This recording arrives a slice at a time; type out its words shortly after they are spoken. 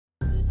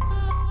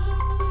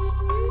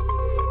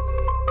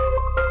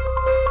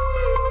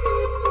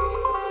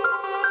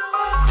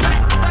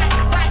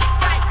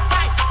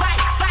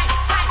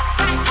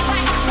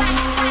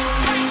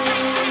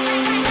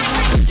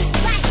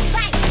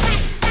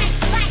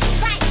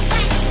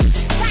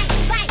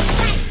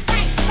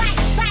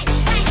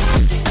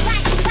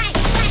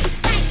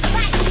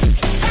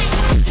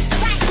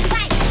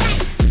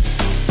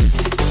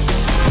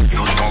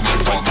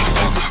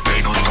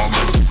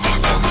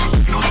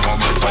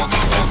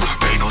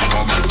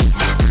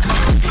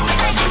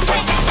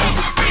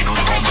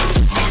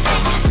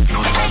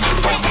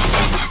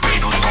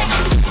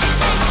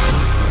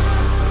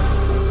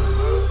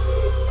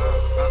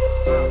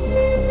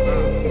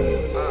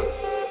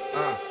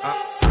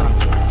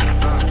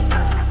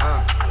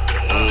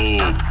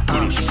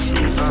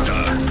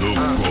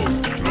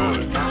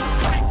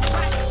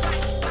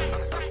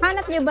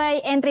Hanap nyo ba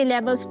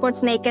entry-level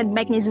sports naked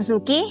bike ni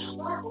Suzuki?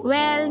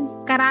 Well,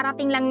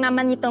 kararating lang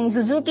naman itong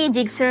Suzuki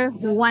Gixxer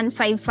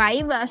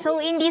 155. So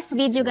in this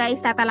video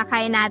guys,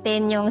 tatalakayin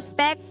natin yung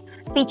specs,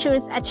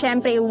 features, at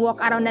syempre walk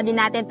around na din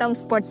natin tong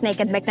sports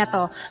naked bike na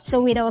to.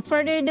 So without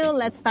further ado,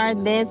 let's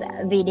start this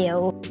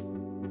video.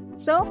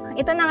 So,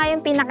 ito na nga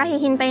yung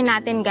pinakahihintay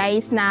natin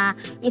guys na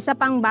isa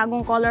pang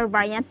bagong color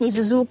variant ni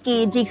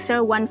Suzuki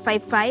Gixxer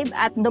 155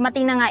 at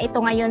dumating na nga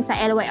ito ngayon sa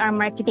LYR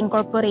Marketing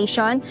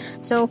Corporation.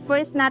 So,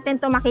 first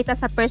natin to makita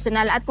sa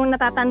personal at kung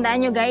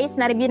natatandaan nyo guys,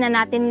 na-review na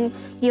natin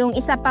yung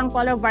isa pang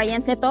color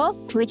variant nito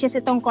which is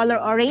itong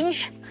color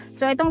orange.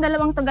 So, itong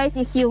dalawang to guys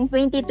is yung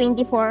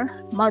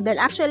 2024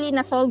 model. Actually,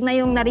 na-sold na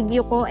yung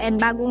na-review ko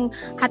and bagong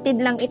hatid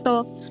lang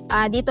ito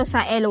dito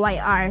sa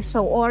LYR.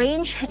 So,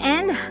 orange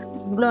and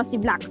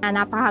glossy black.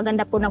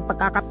 Napakaganda po ng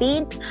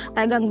pagkakapaint.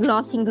 Talagang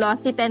glossy.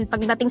 And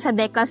pagdating sa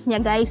decals niya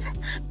guys,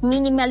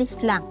 minimalist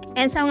lang.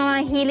 And sa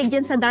mga hilig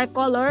dyan sa dark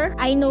color,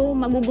 I know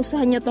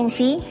magugustuhan nyo tong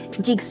si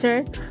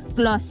Gixxer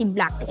glossy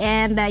black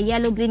and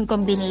yellow-green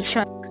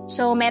combination.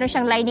 So meron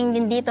siyang lining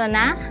din dito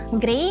na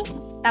gray.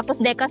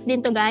 Tapos decals din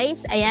to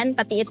guys. Ayan,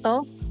 pati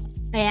ito.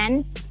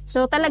 Ayan.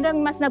 So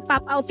talagang mas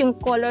nag-pop out yung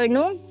color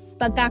nung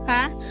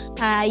pagkaka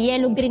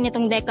yellow-green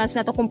itong decals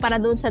na to kumpara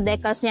doon sa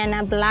decals niya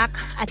na black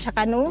at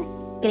saka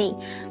nung gray.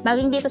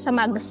 Baging dito sa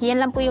mags, yan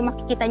lang po yung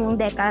makikita yung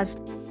decals.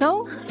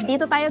 So,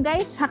 dito tayo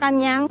guys sa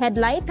kanyang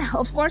headlight.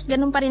 Of course,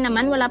 ganun pa rin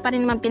naman. Wala pa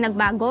rin naman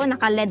pinagbago.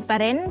 Naka-LED pa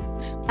rin.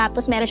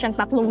 Tapos, meron siyang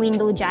tatlong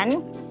window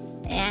dyan.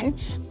 Ayan.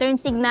 Turn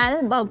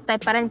signal, bulb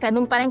type pa rin.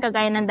 Ganun pa rin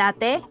kagaya ng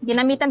dati.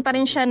 Ginamitan pa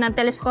rin siya ng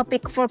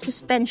telescopic fork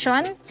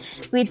suspension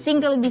with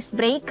single disc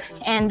brake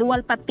and dual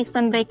path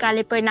piston brake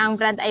caliper ng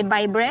brand ay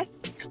Vibre.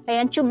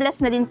 Ayan,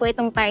 tubeless na din po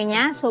itong tire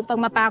niya. So, pag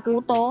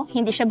mapako to,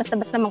 hindi siya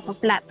basta-basta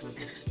magpa-flat.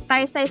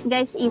 Tire size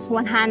guys is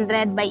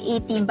 100 by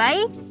 80 by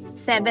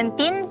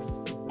 17.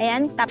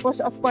 Ayan,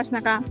 tapos of course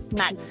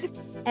naka-mags.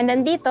 And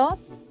then dito,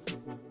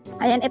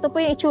 ayan, ito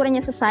po yung itsura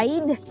niya sa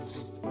side.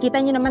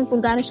 Kita nyo naman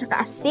kung gaano siya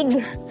kaastig.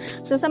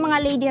 So sa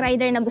mga lady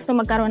rider na gusto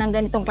magkaroon ng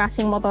ganitong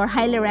klaseng motor,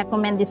 highly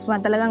recommend this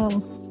one.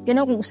 Talagang, you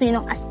know, kung gusto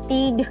nyo ng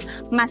astig,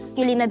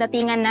 masculine na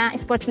datingan na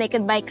sports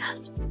naked bike,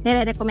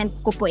 nire-recommend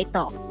ko po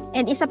ito.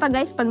 And isa pa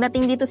guys,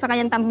 pagdating dito sa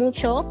kanyang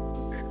tambucho,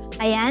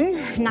 ayan,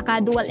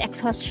 naka-dual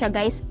exhaust siya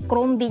guys.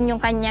 Chrome din yung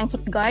kanyang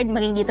heat guard,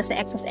 maging dito sa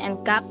exhaust end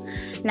cap.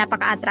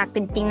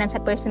 Napaka-attractive tingnan sa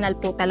personal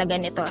po talaga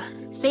nito.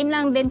 Same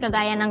lang din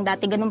kagaya ng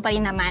dati, ganun pa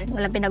rin naman,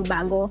 walang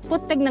pinagbago.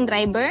 Foot peg ng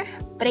driver,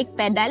 brake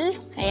pedal,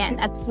 ayan,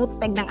 at foot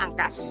peg ng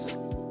angkas.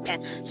 Ayan.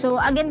 So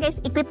again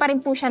guys, equip pa rin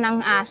po siya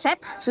ng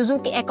SEP,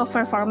 Suzuki Eco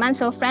Performance.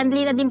 So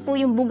friendly na din po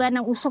yung buga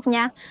ng usok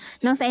niya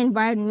no, sa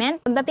environment.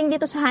 Pagdating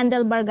dito sa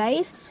handlebar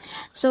guys,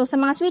 so sa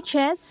mga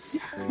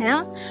switches, you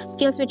know,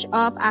 kill switch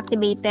off,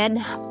 activated,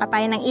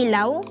 patay ng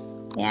ilaw,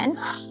 yan,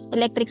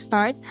 electric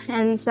start.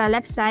 And sa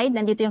left side,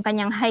 nandito yung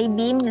kanyang high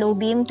beam, low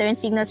beam, turn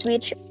signal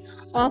switch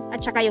off,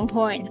 at saka yung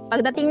horn.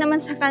 Pagdating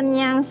naman sa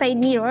kanyang side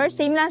mirror,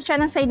 same lang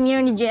siya ng side mirror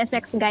ni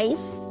GSX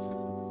guys.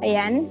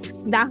 Ayan,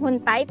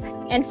 dahon type.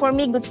 And for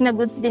me, goods na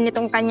goods din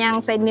itong kanyang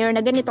side mirror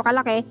na ganito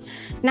kalaki.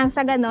 Nang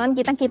sa ganon,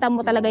 kitang-kita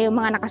mo talaga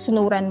yung mga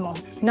nakasunuran mo,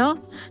 no?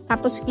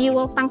 Tapos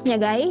fuel tank niya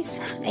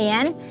guys.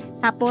 Ayan.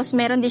 Tapos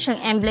meron din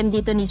siyang emblem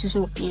dito ni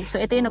Suzuki. So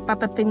ito yung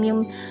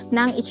nagpapapremium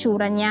ng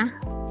itsura niya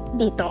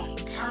dito.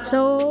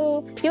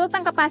 So, fuel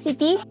tank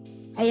capacity,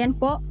 ayan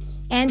po.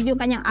 And yung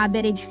kanyang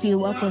average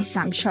fuel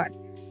consumption.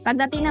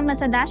 Pagdating naman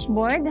sa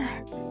dashboard,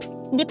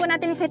 hindi po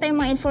natin nakita yung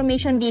mga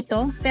information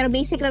dito, pero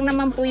basic lang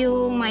naman po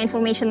yung mga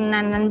information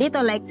na nandito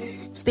like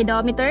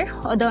speedometer,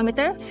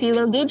 odometer,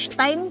 fuel gauge,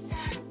 time.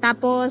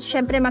 Tapos,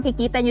 syempre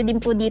makikita nyo din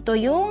po dito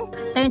yung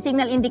turn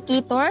signal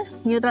indicator,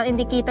 neutral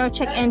indicator,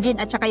 check engine,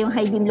 at saka yung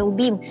high beam, low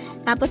beam.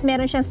 Tapos,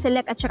 meron siyang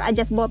select at saka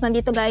adjust button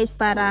dito guys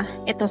para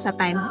ito sa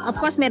time.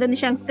 Of course, meron din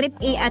siyang trip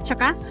A at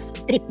saka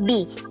trip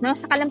B. No?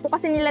 Saka lang po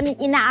kasi nila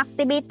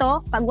ina-activate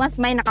to pag once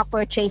may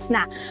naka-purchase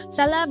na.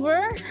 Sa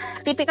lever,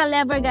 typical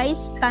lever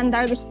guys,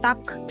 standard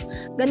stock,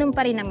 ganun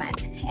pa rin naman.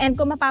 And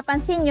kung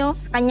mapapansin nyo,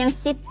 sa kanyang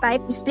seat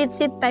type, split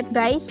seat type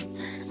guys,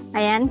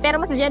 ayan, pero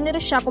mas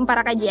generous siya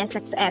kumpara kay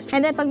GSX-S.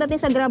 And then pagdating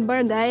sa grab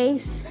bar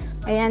guys,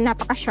 ayan,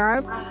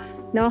 napaka-sharp.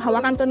 No,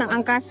 hawakan to ng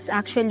angkas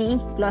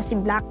actually, glossy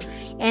black.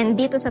 And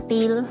dito sa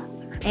tail,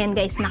 ayan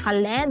guys,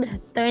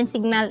 naka-LED. Turn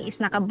signal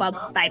is naka-bulb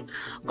type.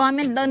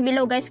 Comment down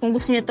below guys kung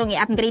gusto nyo itong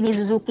i-upgrade ni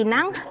Suzuki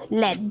ng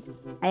LED.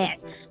 Ayan.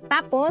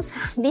 Tapos,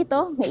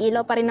 dito, may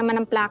ilaw pa rin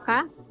naman ng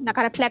plaka.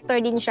 Naka-reflector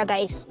din siya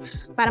guys.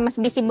 Para mas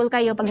visible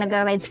kayo pag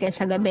nagra-rides kayo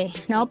sa gabi.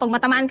 No? Pag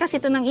matamaan kasi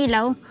ito ng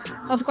ilaw,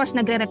 of course,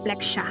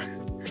 nagre-reflect siya.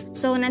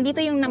 So,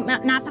 nandito yung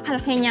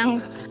napakalaki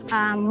niyang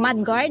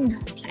mudguard.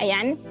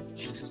 Ayan.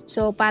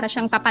 So, para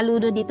siyang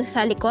papaludo dito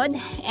sa likod.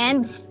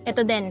 And,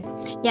 ito din.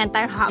 Yan,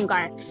 tire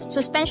hugger.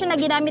 Suspension na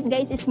ginamit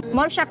guys is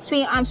more shock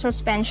swing arm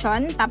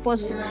suspension.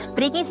 Tapos,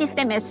 braking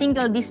system is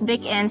single disc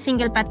brake and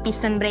single path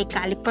piston brake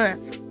caliper.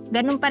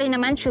 Ganun pa rin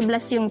naman,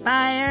 tubeless yung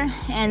tire.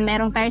 And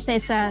merong tire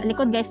size sa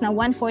likod guys na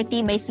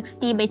 140 by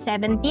 60 by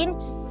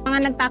 17. Mga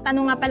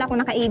nagtatanong nga pala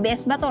kung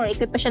naka-ABS ba to or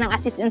equip pa siya ng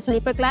assist and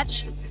sleeper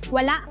clutch.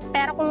 Wala.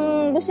 Pero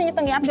kung gusto nyo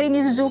itong i-upgrade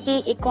ni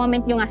Suzuki,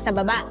 i-comment nyo nga sa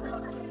baba.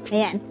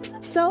 Ayan.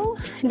 So,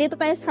 dito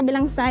tayo sa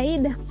kabilang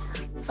side.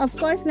 Of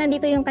course,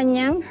 nandito yung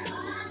kanyang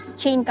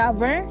chain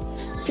cover.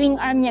 Swing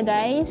arm niya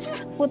guys,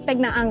 foot peg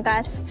ng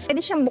angkas.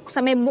 Pwede siyang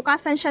buksan, may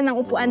bukasan siya ng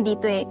upuan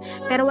dito eh.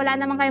 Pero wala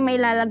naman kayo may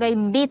lalagay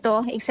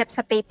dito except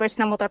sa papers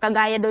na motor.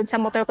 Kagaya doon sa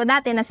motor ko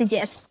dati na si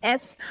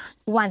GSS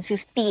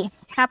 150.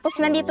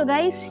 Tapos nandito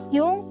guys,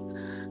 yung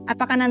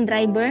apakanan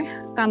driver,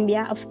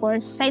 cambia of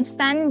course. Side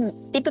stand,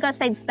 typical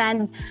side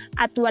stand.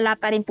 At wala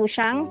pa rin po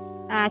siyang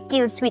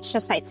kill switch sa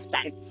side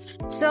stand.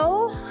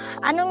 So,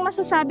 anong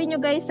masasabi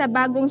nyo guys sa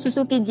bagong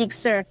Suzuki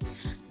Gixxer?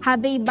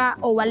 Habe ba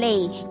o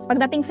walay?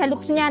 Pagdating sa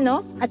looks niya,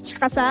 no? At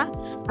saka sa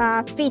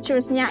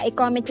features niya,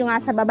 i-comment nyo nga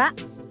sa baba.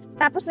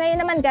 Tapos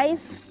ngayon naman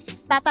guys,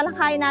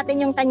 tatalakayin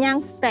natin yung kanyang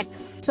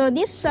specs. So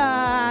this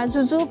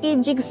Suzuki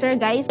Gixxer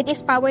guys, it is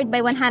powered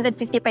by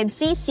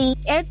 155cc,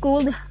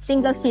 air-cooled,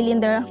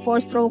 single-cylinder,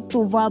 4-stroke,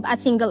 2-valve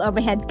at single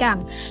overhead cam.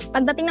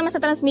 Pagdating naman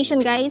sa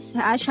transmission guys,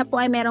 siya po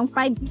ay merong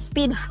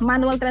 5-speed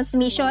manual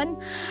transmission.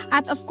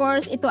 At of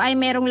course, ito ay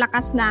merong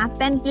lakas na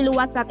 10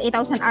 kilowatts at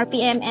 8,000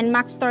 RPM and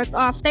max torque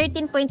of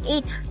 13.8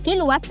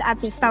 kilowatts at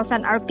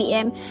 6,000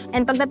 RPM.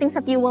 And pagdating sa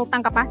fuel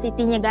tank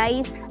capacity niya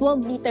guys,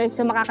 12 liters.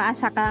 So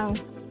makakaasa kang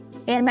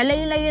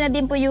malayo-layo na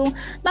din po yung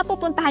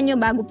mapupuntahan nyo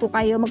bago po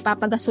kayo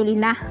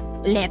magpapagasolina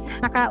ulit.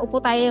 Nakaupo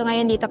tayo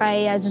ngayon dito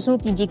kay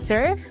Suzuki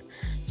Gixxer.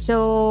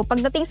 So,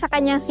 pagdating sa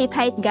kanyang seat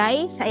height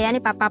guys, ayan,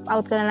 ipapop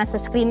out ko na lang sa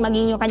screen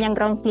maging yung kanyang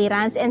ground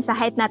clearance and sa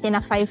height natin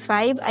na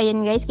 5'5".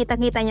 Ayan guys,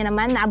 kita-kita nyo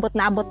naman, naabot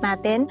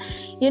natin.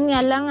 Yun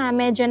nga lang,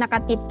 medyo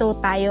nakatiptoe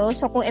tayo.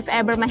 So, kung if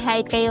ever may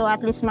height kayo,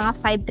 at least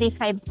mga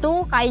 5'3",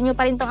 5'2", kaya nyo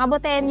pa rin itong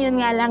abutin. Yun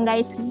nga lang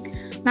guys,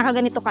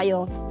 nakaganito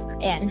kayo.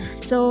 Ayan.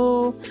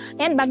 So,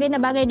 ayan, bagay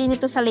na bagay din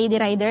ito sa lady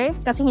rider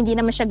kasi hindi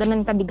naman siya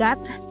ganun kabigat.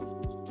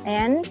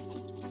 Ayan.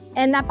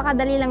 And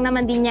napakadali lang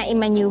naman din niya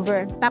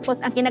i-maneuver.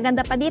 Tapos, ang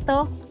kinaganda pa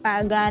dito,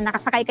 pag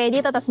nakasakay kayo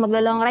dito, tapos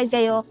maglo-long ride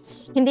kayo,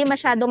 hindi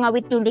masyadong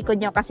ngawit yung likod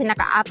nyo kasi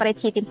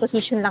naka-upright sitting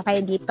position lang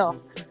kayo dito.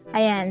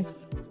 Ayan.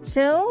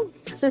 So,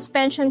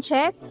 suspension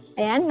check.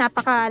 Ayan,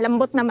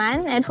 napakalambot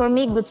naman. And for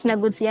me, goods na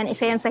goods yan.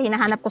 Isa yan sa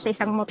hinahanap ko sa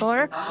isang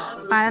motor.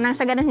 Para nang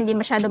sa ganun, hindi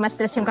masyado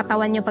ma-stress yung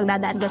katawan nyo pag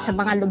dadaan ka sa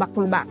mga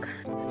lubak-lubak.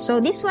 So,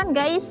 this one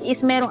guys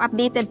is merong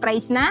updated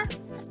price na.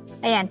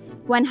 Ayan,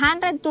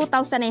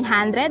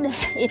 102,900.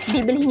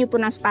 Bibilhin nyo po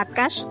ng spot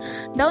cash.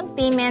 Down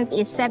payment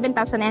is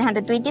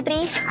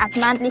 7,923 at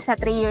monthly sa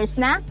 3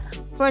 years na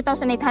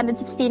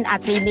 4,816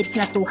 at rebates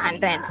na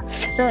 200.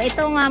 So,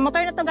 itong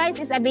motor na to guys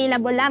is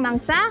available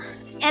lamang sa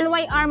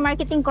LYR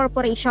Marketing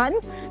Corporation.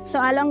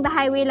 So, along the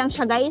highway lang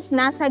siya guys.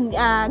 Nasa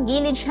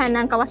gilid siya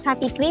ng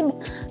Kawasaki Clib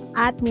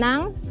at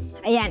ng,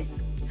 ayan,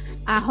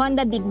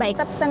 Honda Bigbike.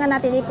 Tapos na nga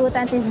natin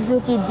ikutan si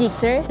Suzuki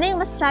Gixxer. Ano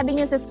yung masasabi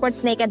niyo sa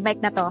sports naked bike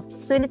na to?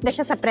 Sulit ba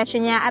siya sa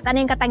presyo niya? At ano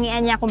yung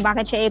katangian niya kung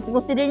bakit siya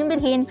i-consider yung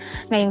bilhin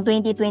ngayong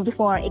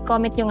 2024?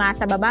 I-comment nyo nga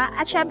sa baba.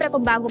 At syempre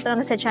kung bago pa lang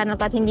sa channel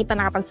ko at hindi pa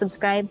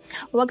nakapag-subscribe,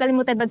 huwag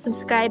kalimutan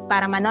mag-subscribe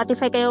para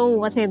ma-notify kayo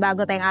once may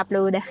bago tayong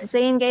upload. So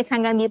yun guys,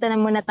 hanggang dito na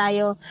muna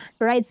tayo.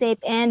 Ride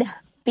safe and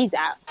peace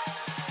out!